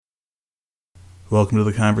Welcome to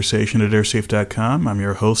the conversation at airsafe.com. I'm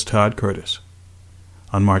your host, Todd Curtis.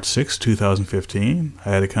 On March 6, 2015, I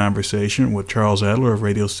had a conversation with Charles Adler of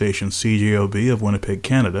radio station CJOB of Winnipeg,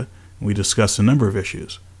 Canada, and we discussed a number of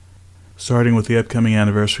issues. Starting with the upcoming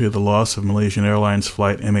anniversary of the loss of Malaysian Airlines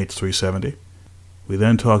flight MH370. We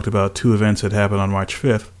then talked about two events that happened on March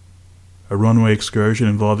 5th, a runway excursion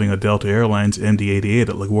involving a Delta Airlines MD-88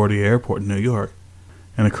 at LaGuardia Airport in New York,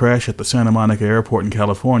 and a crash at the Santa Monica Airport in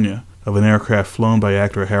California of an aircraft flown by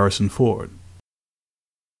actor Harrison Ford.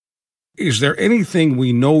 Is there anything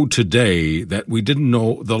we know today that we didn't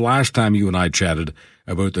know the last time you and I chatted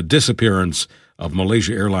about the disappearance of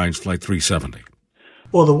Malaysia Airlines Flight 370?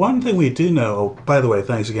 Well, the one thing we do know, by the way,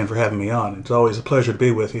 thanks again for having me on. It's always a pleasure to be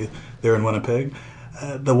with you there in Winnipeg.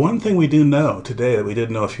 The one thing we do know today that we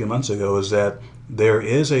didn't know a few months ago is that there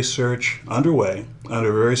is a search underway under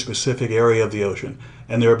a very specific area of the ocean,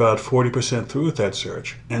 and they're about 40% through with that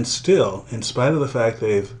search. And still, in spite of the fact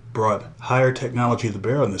they've brought higher technology to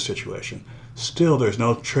bear on this situation, still there's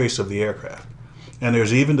no trace of the aircraft. And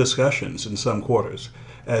there's even discussions in some quarters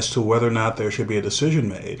as to whether or not there should be a decision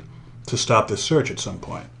made to stop this search at some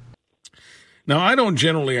point. Now, I don't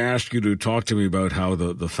generally ask you to talk to me about how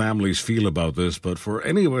the families feel about this, but for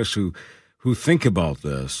any of us who think about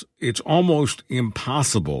this, it's almost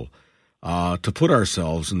impossible to put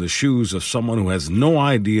ourselves in the shoes of someone who has no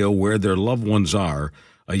idea where their loved ones are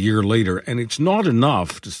a year later. And it's not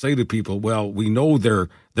enough to say to people, well, we know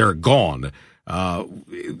they're gone.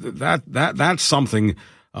 That's something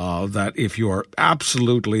that if you are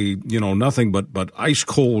absolutely, nothing but ice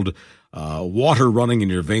cold water running in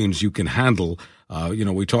your veins, you can handle.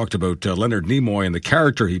 We talked about Leonard Nimoy and the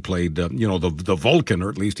character he played, the Vulcan, or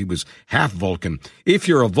at least he was half Vulcan. If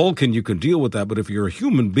you're a Vulcan, you can deal with that. But if you're a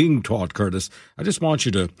human being, Todd Curtis, I just want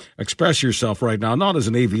you to express yourself right now, not as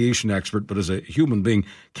an aviation expert, but as a human being.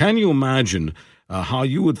 Can you imagine how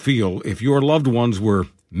you would feel if your loved ones were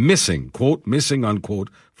missing, quote, missing, unquote,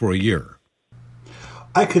 for a year?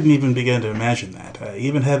 I couldn't even begin to imagine that.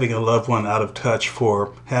 Even having a loved one out of touch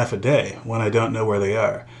for half a day when I don't know where they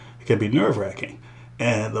are, it can be nerve-wracking.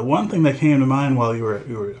 And the one thing that came to mind while you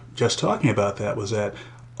were just talking about that was that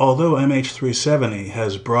although MH370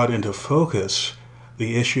 has brought into focus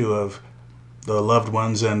the issue of the loved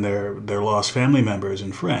ones and their lost family members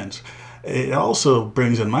and friends, it also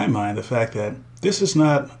brings in my mind the fact that this is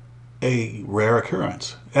not a rare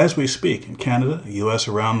occurrence. As we speak, in Canada, the U.S.,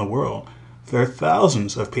 around the world, there are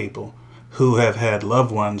thousands of people who have had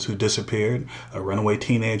loved ones who disappeared, runaway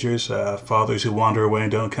teenagers, fathers who wander away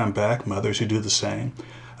and don't come back, mothers who do the same,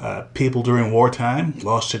 people during wartime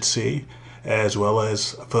lost at sea, as well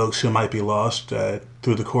as folks who might be lost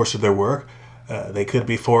through the course of their work. They could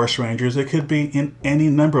be forest rangers. They could be in any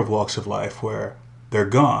number of walks of life where they're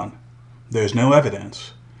gone. There's no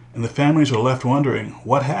evidence. And the families are left wondering,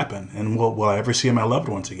 what happened? And will I ever see my loved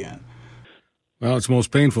ones again? Well, it's the most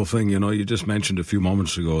painful thing. You just mentioned a few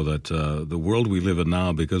moments ago that the world we live in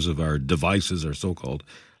now, because of our devices, our so-called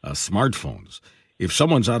smartphones, if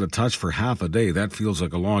someone's out of touch for half a day, that feels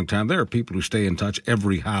like a long time. There are people who stay in touch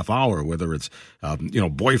every half hour, whether it's,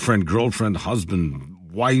 boyfriend, girlfriend, husband,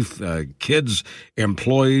 wife, kids,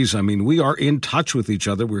 employees. I mean, we are in touch with each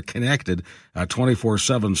other. We're connected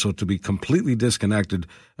 24/7. So to be completely disconnected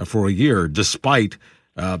for a year, despite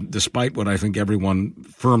what I think everyone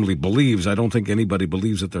firmly believes. I don't think anybody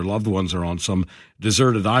believes that their loved ones are on some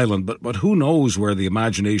deserted island, but who knows where the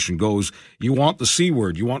imagination goes. You want the C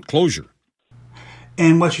word. You want closure.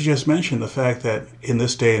 And what you just mentioned, the fact that in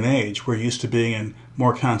this day and age, we're used to being in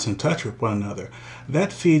more constant touch with one another,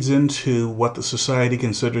 that feeds into what the society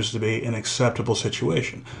considers to be an acceptable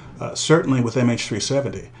situation. Certainly with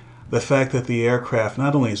MH370, the fact that the aircraft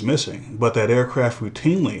not only is missing, but that aircraft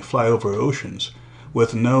routinely fly over oceans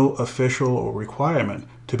with no official requirement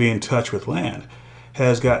to be in touch with land,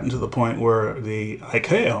 has gotten to the point where the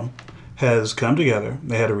ICAO has come together.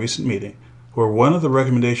 They had a recent meeting where one of the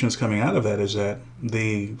recommendations coming out of that is that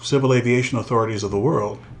the civil aviation authorities of the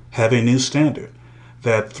world have a new standard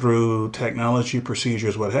that through technology,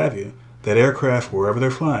 procedures, what have you, that aircraft, wherever they're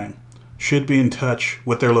flying, should be in touch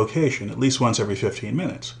with their location at least once every 15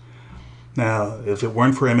 minutes. Now, if it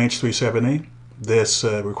weren't for MH370, this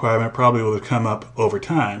requirement probably would have come up over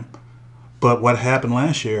time. But what happened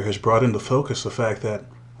last year has brought into focus the fact that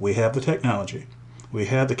we have the technology, we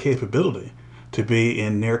have the capability to be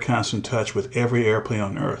in near constant touch with every airplane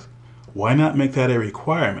on Earth. Why not make that a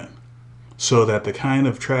requirement so that the kind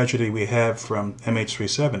of tragedy we have from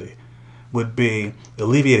MH370 would be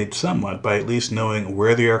alleviated somewhat by at least knowing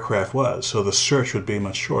where the aircraft was, so the search would be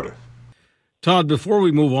much shorter? Todd, before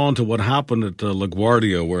we move on to what happened at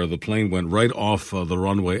LaGuardia, where the plane went right off the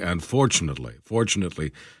runway and fortunately,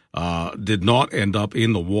 did not end up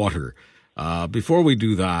in the water. Before we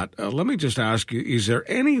do that, let me just ask you, is there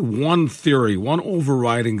any one theory, one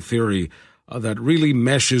overriding theory that really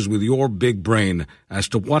meshes with your big brain as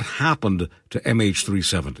to what happened to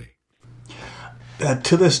MH370?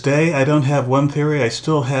 To this day, I don't have one theory. I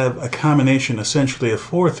still have a combination, essentially, of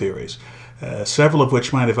four theories, several of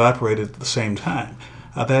which might have operated at the same time.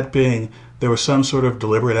 That being, there was some sort of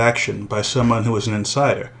deliberate action by someone who was an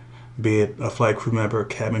insider, be it a flight crew member,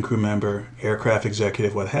 cabin crew member, aircraft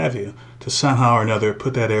executive, what have you, to somehow or another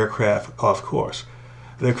put that aircraft off course.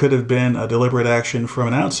 There could have been a deliberate action from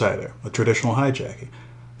an outsider, a traditional hijacking.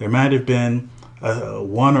 There might have been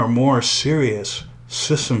one or more serious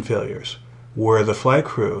system failures where the flight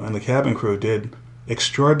crew and the cabin crew did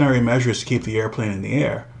extraordinary measures to keep the airplane in the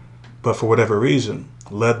air, but for whatever reason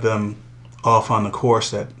led them off on the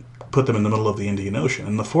course that put them in the middle of the Indian Ocean.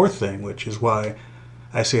 And the fourth thing, which is why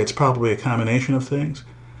I say it's probably a combination of things,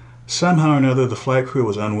 somehow or another the flight crew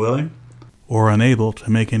was unwilling or unable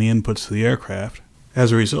to make any inputs to the aircraft.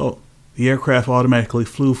 As a result, the aircraft automatically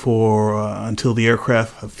flew for until the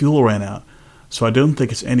aircraft fuel ran out. So I don't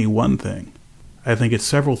think it's any one thing. I think it's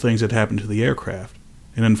several things that happened to the aircraft.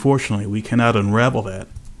 And unfortunately, we cannot unravel that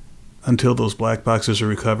until those black boxes are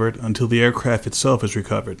recovered, until the aircraft itself is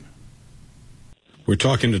recovered. We're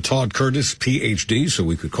talking to Todd Curtis, Ph.D., so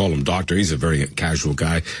we could call him Doctor. He's a very casual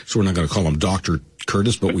guy, so we're not going to call him Dr.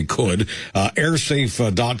 Curtis, but we could.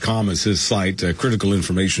 Airsafe.com is his site, critical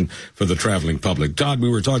information for the traveling public. Todd, we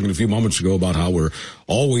were talking a few moments ago about how we're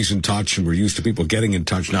always in touch and we're used to people getting in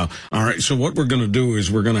touch now. All right, so what we're going to do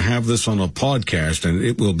is we're going to have this on a podcast, and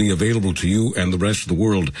it will be available to you and the rest of the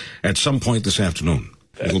world at some point this afternoon.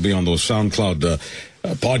 It'll be on those SoundCloud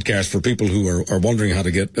podcasts for people who are wondering how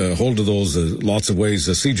to get hold of those. Lots of ways.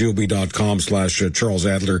 CJOB.com/Charles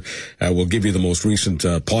Adler will give you the most recent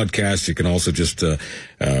podcast. You can also just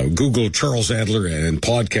Google Charles Adler and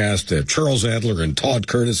podcast Charles Adler and Todd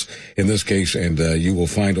Curtis in this case, and you will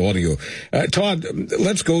find audio. Todd,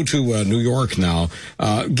 let's go to New York now.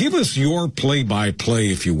 Give us your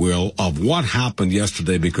play-by-play, if you will, of what happened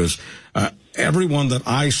yesterday, because everyone that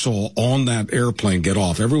I saw on that airplane get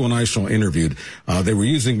off, everyone I saw interviewed, they were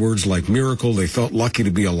using words like miracle. They felt lucky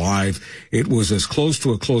to be alive. It was as close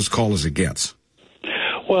to a close call as it gets.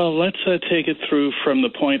 Well, let's take it through from the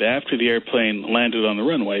point after the airplane landed on the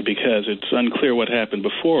runway, because it's unclear what happened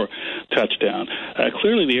before touchdown.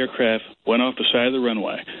 Clearly, the aircraft went off the side of the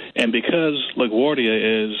runway, and because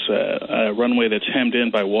LaGuardia is a runway that's hemmed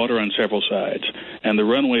in by water on several sides, and the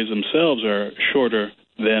runways themselves are shorter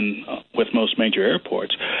than with most major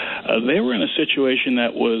airports, they were in a situation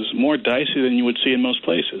that was more dicey than you would see in most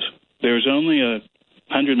places. There's only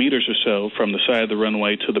 100 meters or so from the side of the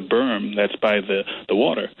runway to the berm that's by the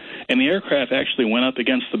water, and the aircraft actually went up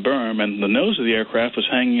against the berm, and the nose of the aircraft was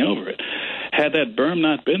hanging over it. Had that berm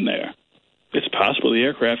not been there, it's possible the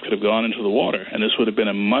aircraft could have gone into the water, and this would have been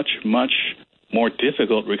a much, much more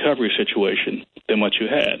difficult recovery situation than what you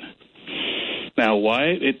had. Now, why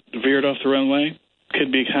it veered off the runway could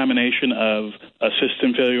be a combination of a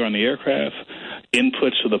system failure on the aircraft,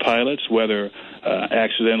 inputs to the pilots, whether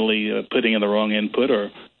accidentally putting in the wrong input or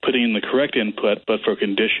putting in the correct input, but for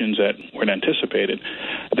conditions that weren't anticipated.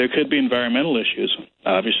 There could be environmental issues.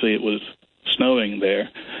 Obviously, it was snowing there,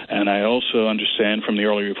 and I also understand from the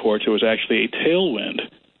early reports there was actually a tailwind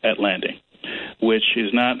at landing, which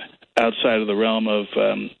is not outside of the realm of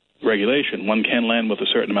regulation. One can land with a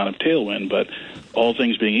certain amount of tailwind, but all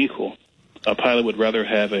things being equal, a pilot would rather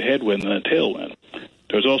have a headwind than a tailwind.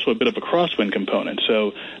 There was also a bit of a crosswind component,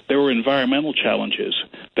 so there were environmental challenges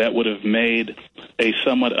that would have made a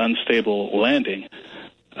somewhat unstable landing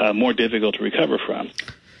more difficult to recover from.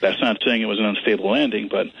 That's not saying it was an unstable landing,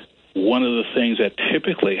 but one of the things that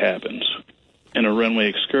typically happens in a runway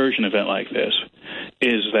excursion event like this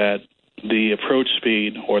is that the approach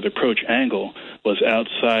speed or the approach angle was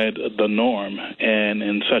outside the norm and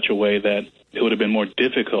in such a way that it would have been more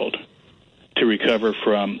difficult to recover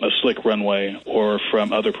from a slick runway or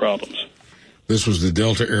from other problems. This was the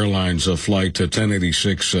Delta Airlines flight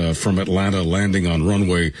 1086 from Atlanta, landing on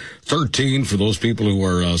runway 13. For those people who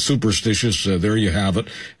are superstitious, there you have it.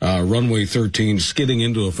 Runway 13 skidding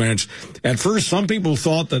into a fence. At first, some people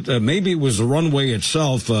thought that maybe it was the runway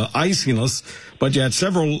itself, iciness, but you had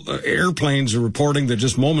several airplanes reporting that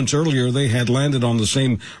just moments earlier they had landed on the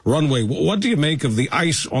same runway. What do you make of the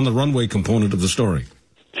ice on the runway component of the story?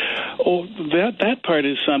 Oh, that part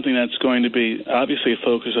is something that's going to be obviously a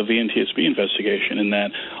focus of the NTSB investigation, in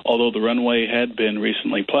that although the runway had been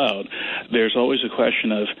recently plowed, there's always a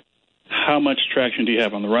question of how much traction do you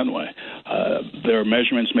have on the runway? There are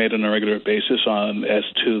measurements made on a regular basis as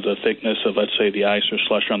to the thickness of, let's say, the ice or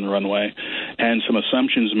slush on the runway, and some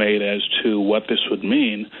assumptions made as to what this would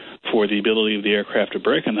mean for the ability of the aircraft to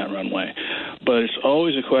brake on that runway. But it's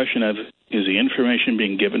always a question of, is the information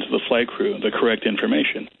being given to the flight crew the correct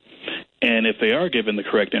information? And if they are given the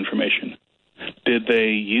correct information, did they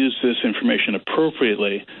use this information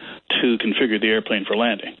appropriately to configure the airplane for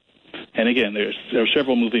landing? And again, there are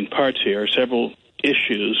several moving parts here, several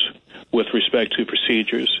issues with respect to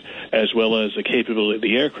procedures, as well as the capability of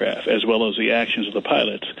the aircraft, as well as the actions of the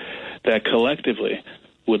pilots, that collectively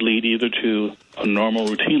would lead either to a normal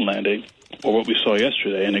routine landing or what we saw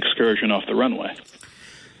yesterday, an excursion off the runway.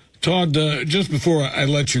 Todd, just before I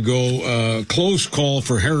let you go, close call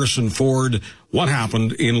for Harrison Ford. What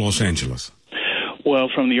happened in Los Angeles? Well,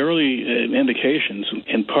 from the early indications,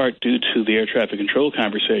 in part due to the air traffic control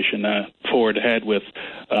conversation Ford had with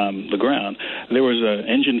the ground, there was an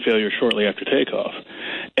engine failure shortly after takeoff.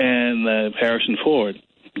 And Harrison Ford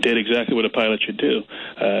did exactly what a pilot should do,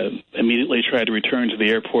 immediately tried to return to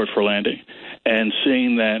the airport for landing. And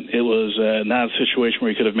seeing that it was not a situation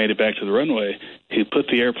where he could have made it back to the runway, he put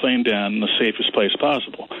the airplane down in the safest place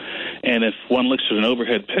possible. And if one looks at an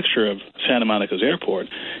overhead picture of Santa Monica's airport,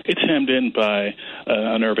 it's hemmed in by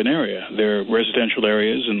an urban area. There are residential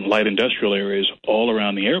areas and light industrial areas all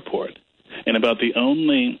around the airport. And about the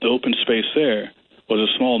only open space there was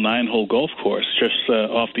a small 9-hole golf course just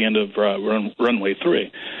off the end of runway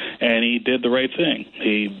 3. And he did the right thing.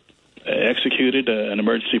 He executed an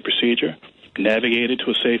emergency procedure, navigated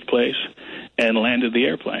to a safe place, and landed the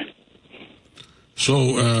airplane.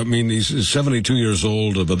 So, I mean, he's 72 years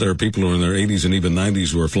old, but there are people who are in their 80s and even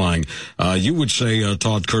 90s who are flying. You would say,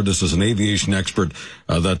 Todd Curtis, as an aviation expert,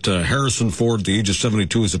 that Harrison Ford, at the age of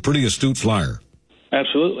 72, is a pretty astute flyer.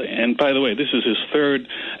 Absolutely. And by the way, this is his third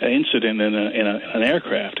incident in an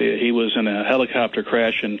aircraft. He was in a helicopter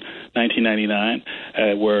crash in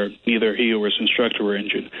 1999 where neither he or his instructor were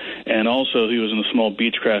injured. And also he was in a small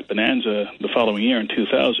Beechcraft Bonanza the following year in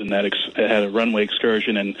 2000 that had a runway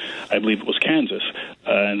excursion in, I believe it was Kansas.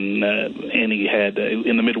 And he had,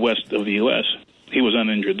 in the Midwest of the U.S., he was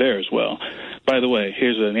uninjured there as well. By the way,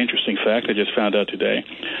 here's an interesting fact I just found out today.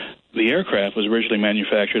 The aircraft was originally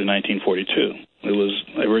manufactured in 1942. It was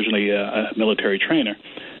originally a military trainer.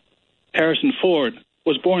 Harrison Ford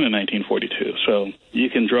was born in 1942, so you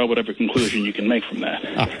can draw whatever conclusion you can make from that.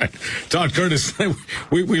 All right. Todd Curtis,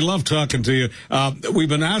 we love talking to you. We've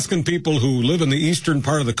been asking people who live in the eastern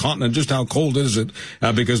part of the continent just how cold is it,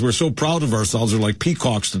 because we're so proud of ourselves. We're like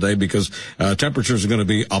peacocks today because temperatures are going to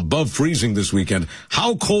be above freezing this weekend.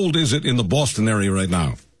 How cold is it in the Boston area right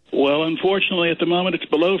now? Well, unfortunately, at the moment, it's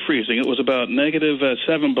below freezing. It was about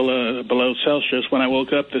 -7 below Celsius when I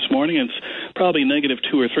woke up this morning. It's probably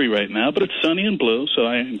 -2 or 3 right now, but it's sunny and blue, so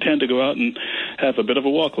I intend to go out and have a bit of a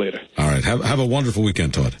walk later. All right. Have a wonderful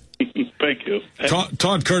weekend, Todd. Thank you.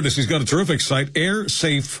 Todd Curtis, he's got a terrific site,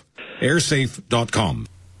 airsafe.com.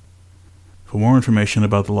 For more information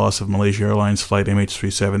about the loss of Malaysia Airlines Flight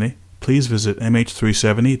MH370, please visit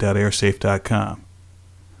mh370.airsafe.com.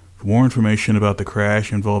 For more information about the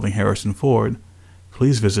crash involving Harrison Ford,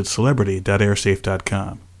 please visit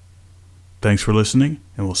celebrity.airsafe.com. Thanks for listening,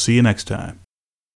 and we'll see you next time.